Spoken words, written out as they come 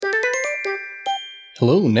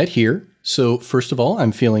Hello, Ned here. So first of all,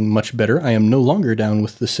 I'm feeling much better. I am no longer down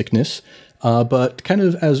with the sickness. But kind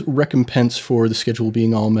of as recompense for the schedule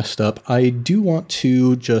being all messed up, I do want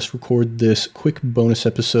to just record this quick bonus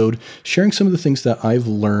episode sharing some of the things that I've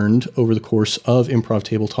learned over the course of Improv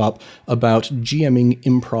Tabletop about GMing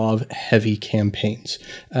improv-heavy campaigns,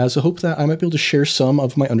 as a hope that I might be able to share some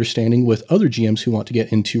of my understanding with other GMs who want to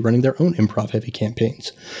get into running their own improv-heavy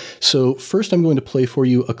campaigns. So first, I'm going to play for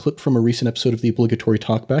you a clip from a recent episode of the obligatory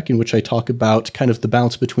talkback in which I talk about kind of the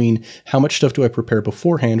balance between how much stuff do I prepare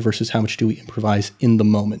beforehand versus how much do we improvise in the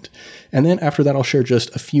moment. And then after that, I'll share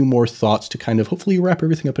just a few more thoughts to kind of hopefully wrap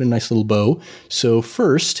everything up in a nice little bow. So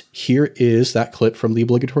first, here is that clip from the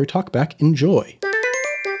obligatory talkback. Enjoy.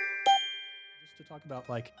 Just to talk about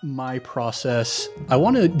like my process, I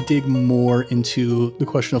want to dig more into the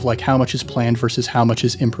question of like how much is planned versus how much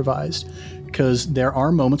is improvised. Because there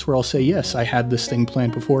are moments where I'll say, yes, I had this thing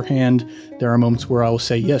planned beforehand. There are moments where I will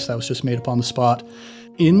say, yes, that was just made up on the spot.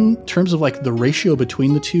 In terms of like the ratio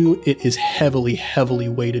between the two, it is heavily, heavily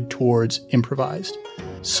weighted towards improvised.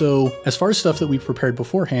 So as far as stuff that we've prepared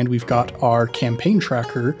beforehand, we've got our campaign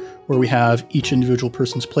tracker where we have each individual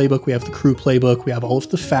person's playbook. We have the crew playbook. We have all of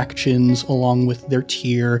the factions along with their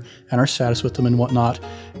tier and our status with them and whatnot.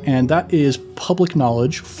 And that is public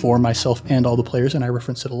knowledge for myself and all the players, and I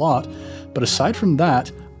reference it a lot. But aside from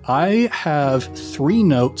that, I have 3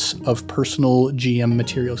 notes of personal GM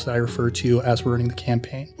materials that I refer to as we're running the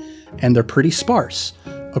campaign, and they're pretty sparse.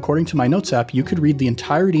 According to my notes app, you could read the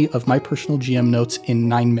entirety of my personal GM notes in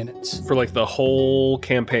 9 minutes. For like the whole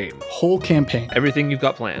campaign? Whole campaign. Everything you've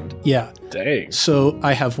got planned? Yeah. Dang. So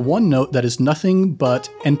I have one note that is nothing but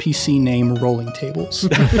NPC name rolling tables.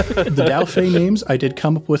 The Daofei names I did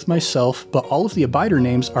come up with myself, but all of the Abider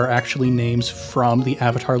names are actually names from the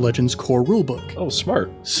Avatar Legends core rulebook. Oh, smart.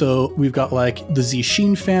 So we've got like the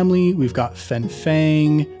Zixin family, we've got Fen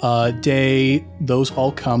Fang, Day, those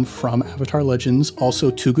all come from Avatar Legends. Also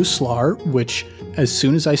Tugu Slar, which as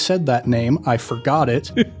soon as I said that name, I forgot it.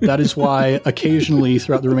 That is why occasionally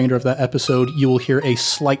throughout the remainder of that episode, you will hear a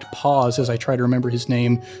slight pause as I try to remember his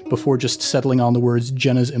name before just settling on the words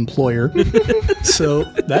Jenna's employer. So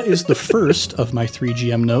that is the first of my 3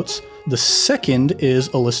 GM notes. The second is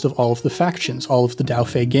a list of all of the factions, all of the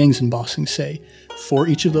Daofei gangs in Ba Sing Se. For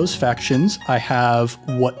each of those factions, I have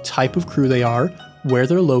what type of crew they are, where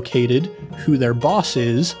they're located, who their boss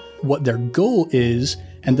is, what their goal is,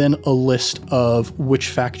 and then a list of which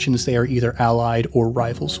factions they are either allied or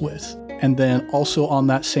rivals with. And then also on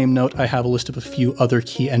that same note, I have a list of a few other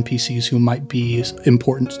key NPCs who might be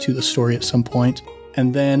important to the story at some point.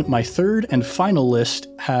 And then my third and final list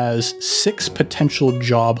has 6 potential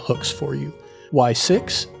job hooks for you. Why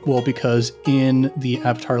 6? Well, because in the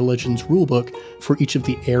Avatar Legends rulebook, for each of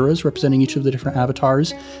the eras representing each of the different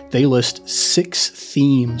avatars, they list 6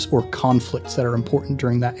 themes or conflicts that are important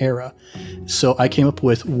during that era. So I came up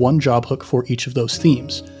with 1 job hook for each of those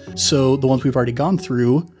themes. So the ones we've already gone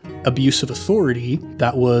through, abuse of authority,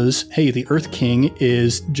 that was, hey, the Earth King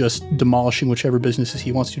is just demolishing whichever businesses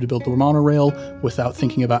he wants to build the monorail without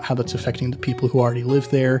thinking about how that's affecting the people who already live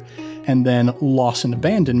there. And then loss and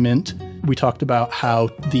abandonment, we talked about how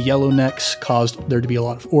the Yellownecks caused there to be a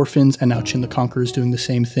lot of orphans, and now Chin the Conqueror is doing the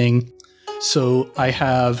same thing. So I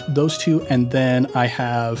have those 2, and then I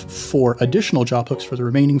have 4 additional job hooks for the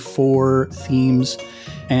remaining 4 themes,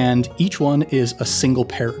 and each one is a single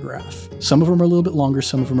paragraph. Some of them are a little bit longer,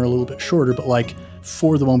 some of them are a little bit shorter, but like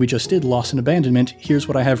for the one we just did, Loss and Abandonment, here's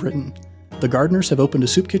what I have written. The gardeners have opened a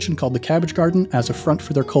soup kitchen called the Cabbage Garden as a front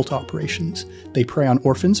for their cult operations. They prey on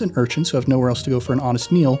orphans and urchins who have nowhere else to go for an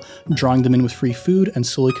honest meal, drawing them in with free food and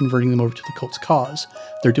slowly converting them over to the cult's cause.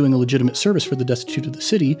 They're doing a legitimate service for the destitute of the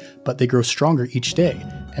city, but they grow stronger each day.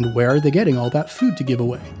 And where are they getting all that food to give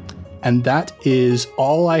away? And that is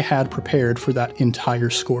all I had prepared for that entire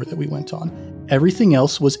score that we went on. Everything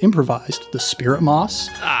else was improvised. The spirit moss,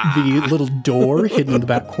 the little door hidden in the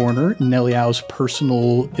back corner, Neliao's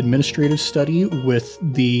personal administrative study with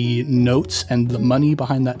the notes and the money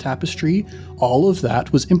behind that tapestry, all of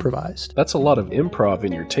that was improvised. That's a lot of improv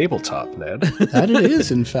in your tabletop, Ned. That it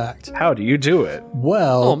is, in fact. How do you do it?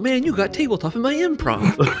 Well... Oh man, you got tabletop in my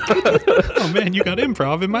improv. Oh man, you got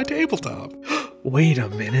improv in my tabletop. Wait a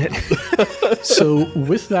minute. So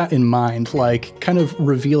with that in mind, like kind of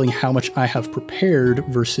revealing how much I have prepared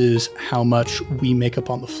versus how much we make up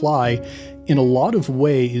on the fly, in a lot of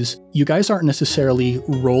ways, you guys aren't necessarily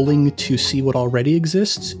rolling to see what already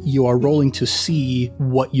exists. You are rolling to see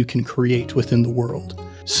what you can create within the world.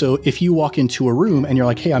 So if you walk into a room and you're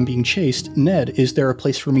like, hey, I'm being chased, Ned, is there a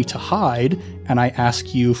place for me to hide? And I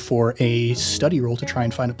ask you for a study roll to try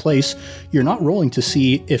and find a place. You're not rolling to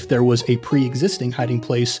see if there was a pre-existing hiding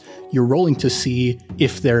place. You're rolling to see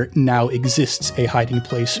if there now exists a hiding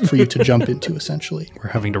place for you to jump into, essentially. We're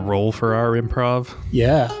having to roll for our improv.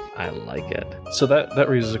 Yeah. I like it. So that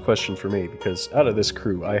raises a question for me, because out of this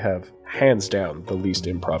crew, I have hands down the least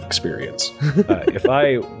improv experience. If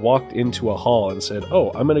I walked into a hall and said,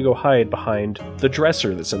 oh, I'm going to go hide behind the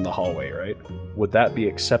dresser that's in the hallway, right? Would that be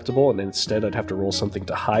acceptable? And instead I'd have to roll something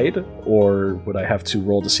to hide? Or would I have to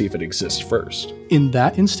roll to see if it exists first? In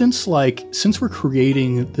that instance, like, since we're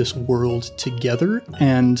creating this world together,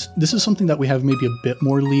 and this is something that we have maybe a bit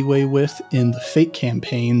more leeway with in the Fate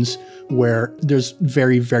campaigns, where there's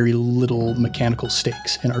very, very little mechanical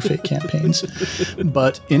stakes in our Fate campaigns.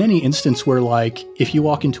 But in any instance where, like, if you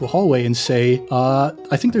walk into a hallway and say,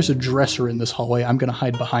 I think there's a dresser in this hallway, I'm going to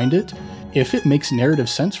hide behind it. If it makes narrative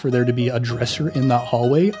sense for there to be a dresser in that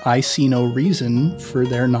hallway, I see no reason for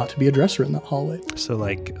there not to be a dresser in that hallway. So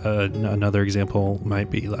like another example might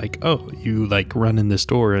be like, oh, you like run in this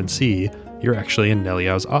door and see you're actually in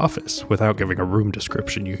Neliao's office. Without giving a room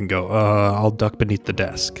description, you can go, I'll duck beneath the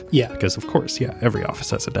desk. Yeah. Because of course, yeah, every office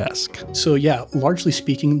has a desk. So yeah, largely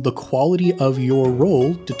speaking, the quality of your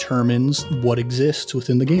role determines what exists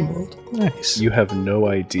within the game world. Nice. You have no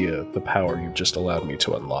idea the power you've just allowed me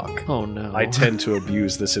to unlock. Oh no. I tend to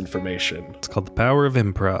abuse this information. It's called the power of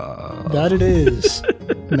improv. That it is.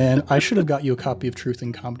 Man, I should have got you a copy of Truth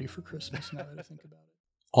in Comedy for Christmas, now that I think about it.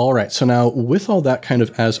 All right, so now with all that kind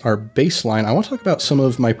of as our baseline, I want to talk about some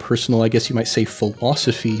of my personal, I guess you might say,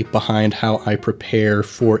 philosophy behind how I prepare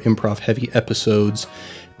for improv-heavy episodes.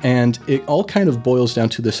 And it all kind of boils down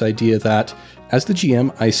to this idea that as the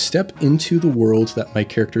GM, I step into the world that my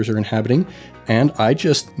characters are inhabiting, and I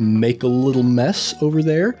just make a little mess over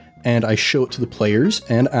there, and I show it to the players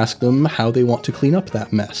and ask them how they want to clean up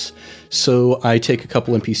that mess. So I take a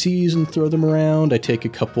couple NPCs and throw them around. I take a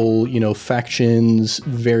couple, factions,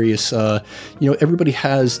 various, everybody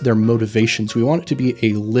has their motivations. We want it to be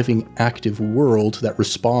a living, active world that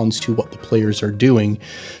responds to what the players are doing.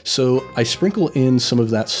 So I sprinkle in some of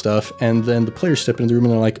that stuff, and then the players step into the room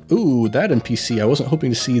and they're like, ooh, that NPC, I wasn't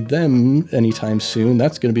hoping to see them anytime soon.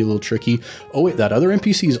 That's going to be a little tricky. Oh wait, that other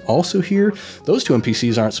NPC is also here. Those two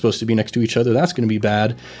NPCs aren't supposed to be next to each other. That's going to be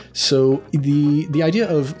bad. So the idea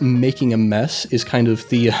of making a mess is kind of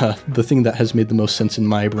the thing that has made the most sense in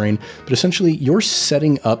my brain. But essentially, you're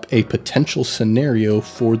setting up a potential scenario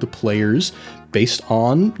for the players based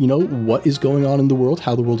on, what is going on in the world,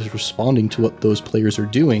 how the world is responding to what those players are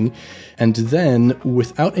doing. And then,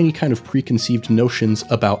 without any kind of preconceived notions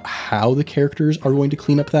about how the characters are going to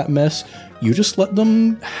clean up that mess, you just let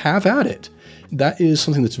them have at it. That is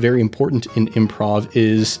something that's very important in improv,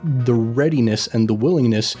 is the readiness and the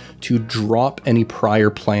willingness to drop any prior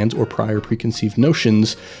plans or prior preconceived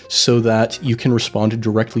notions so that you can respond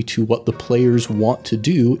directly to what the players want to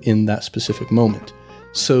do in that specific moment.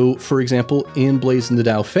 So, for example, in Blaze and the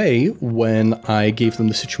Dao Fei, when I gave them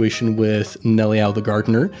the situation with Neliao the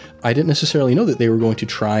Gardener, I didn't necessarily know that they were going to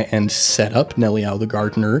try and set up Neliao the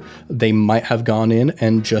Gardener. They might have gone in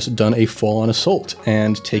and just done a full-on assault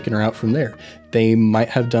and taken her out from there. They might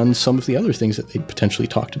have done some of the other things that they potentially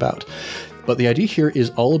talked about. But the idea here is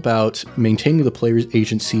all about maintaining the player's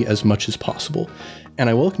agency as much as possible. And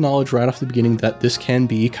I will acknowledge right off the beginning that this can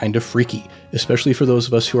be kind of freaky, especially for those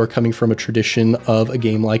of us who are coming from a tradition of a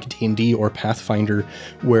game like D&D or Pathfinder,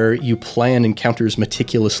 where you plan encounters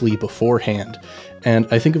meticulously beforehand. And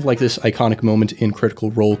I think of like this iconic moment in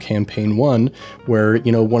Critical Role Campaign 1, where,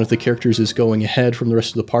 one of the characters is going ahead from the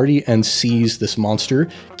rest of the party and sees this monster,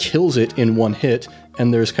 kills it in one hit,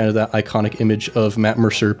 and there's kind of that iconic image of Matt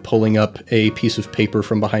Mercer pulling up a piece of paper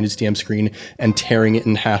from behind his DM screen and tearing it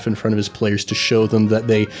in half in front of his players to show them that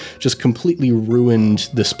they just completely ruined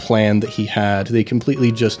this plan that he had.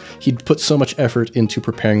 He'd put so much effort into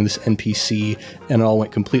preparing this NPC, and it all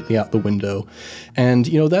went completely out the window. And,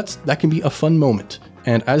 that can be a fun moment.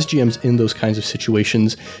 And as GMs in those kinds of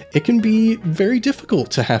situations, it can be very difficult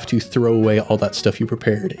to have to throw away all that stuff you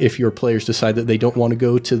prepared. If your players decide that they don't want to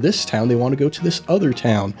go to this town, they want to go to this other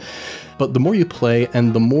town. But the more you play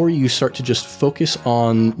and the more you start to just focus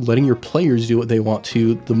on letting your players do what they want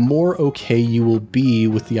to, the more okay you will be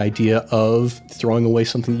with the idea of throwing away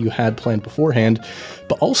something that you had planned beforehand.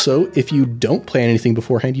 But also, if you don't plan anything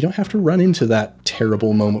beforehand, you don't have to run into that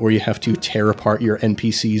terrible moment where you have to tear apart your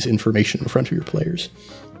NPC's information in front of your players.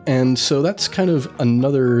 And so that's kind of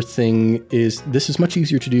another thing, is this is much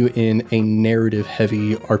easier to do in a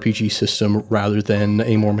narrative-heavy RPG system rather than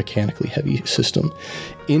a more mechanically heavy system.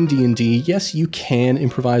 In D&D, yes, you can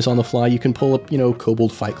improvise on the fly. You can pull up,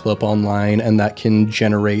 Kobold Fight Club online, and that can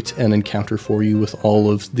generate an encounter for you with all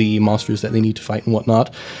of the monsters that they need to fight and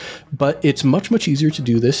whatnot. But it's much, much easier to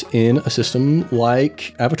do this in a system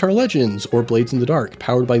like Avatar Legends or Blades in the Dark,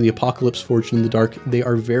 powered by the Apocalypse, Forged in the Dark. They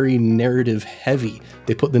are very narrative-heavy.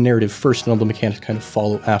 They put the narrative first, and all the mechanics kind of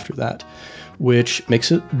follow after that, which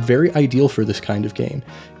makes it very ideal for this kind of game.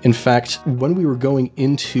 In fact, when we were going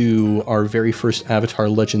into our very first Avatar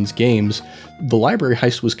Legends games, the library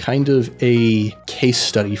heist was kind of a case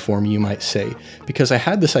study for me, you might say, because I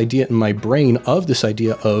had this idea in my brain of this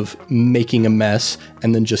idea of making a mess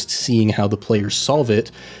and then just seeing how the players solve it.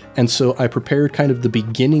 And so I prepared kind of the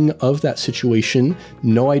beginning of that situation,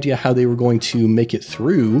 no idea how they were going to make it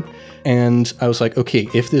through. And I was like, okay,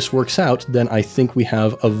 if this works out, then I think we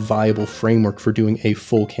have a viable framework for doing a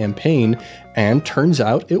full campaign. And turns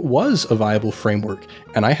out it was a viable framework.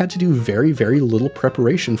 And I had to do very, very little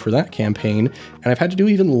preparation for that campaign. And I've had to do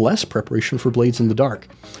even less preparation for Blades in the Dark.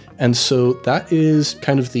 And so that is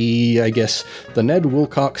kind of the Ned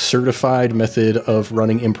Wilcox certified method of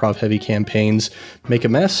running improv-heavy campaigns. Make a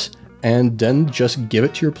mess, and then just give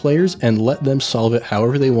it to your players and let them solve it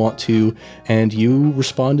however they want to, and you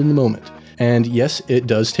respond in the moment. And yes, it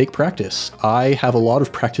does take practice. I have a lot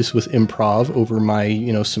of practice with improv over my,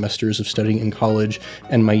 semesters of studying in college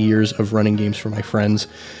and my years of running games for my friends.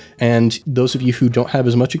 And those of you who don't have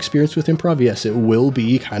as much experience with improv, yes, it will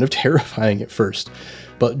be kind of terrifying at first.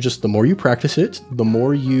 But just the more you practice it, the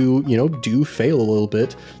more you do fail a little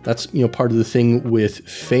bit. That's, part of the thing with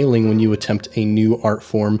failing when you attempt a new art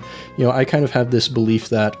form. I kind of have this belief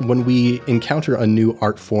that when we encounter a new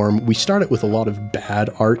art form, we start it with a lot of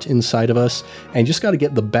bad art inside of us, and you just got to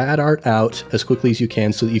get the bad art out as quickly as you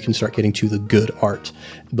can so that you can start getting to the good art.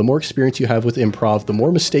 The more experience you have with improv, the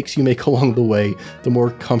more mistakes you make along the way, the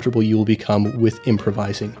more comfortable you will become with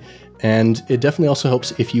improvising. And it definitely also helps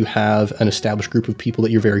if you have an established group of people that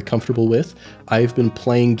you're very comfortable with. I've been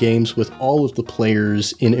playing games with all of the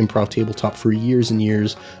players in Improv Tabletop for years and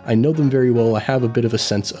years. I know them very well. I have a bit of a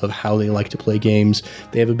sense of how they like to play games.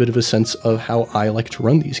 They have a bit of a sense of how I like to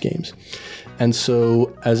run these games. And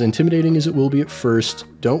so, as intimidating as it will be at first,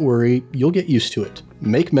 don't worry, you'll get used to it.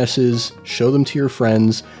 Make messes, show them to your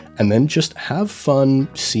friends, and then just have fun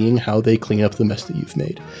seeing how they clean up the mess that you've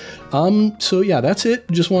made. So yeah, that's it.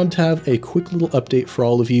 Just wanted to have a quick little update for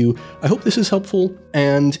all of you. I hope this is helpful.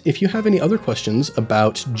 And if you have any other questions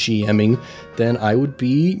about GMing, then I would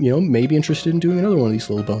be, maybe interested in doing another one of these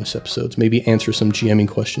little bonus episodes, maybe answer some GMing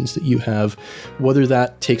questions that you have, whether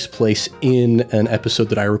that takes place in an episode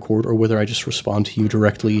that I record or whether I just respond to you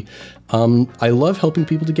directly. I love helping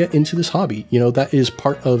people to get into this hobby. That is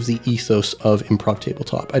part of the ethos of Improv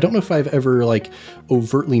Tabletop. I don't know if I've ever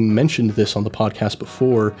overtly mentioned this on the podcast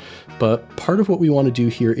before, but part of what we want to do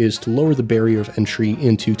here is to lower the barrier of entry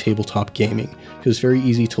into tabletop gaming, because it's very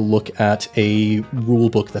easy to look at a rule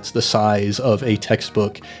book that's the size of a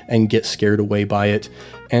textbook and get scared away by it.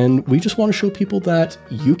 And we just want to show people that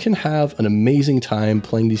you can have an amazing time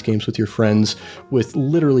playing these games with your friends with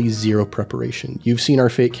literally zero preparation. You've seen our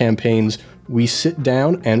Fate campaigns. We sit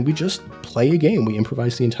down and we just play a game. We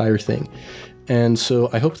improvise the entire thing. And so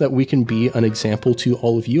I hope that we can be an example to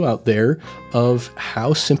all of you out there of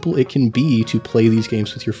how simple it can be to play these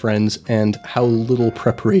games with your friends and how little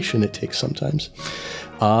preparation it takes sometimes.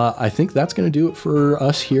 I think that's going to do it for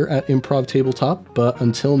us here at Improv Tabletop. But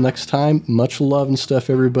until next time, much love and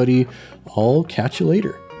stuff, everybody. I'll catch you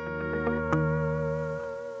later.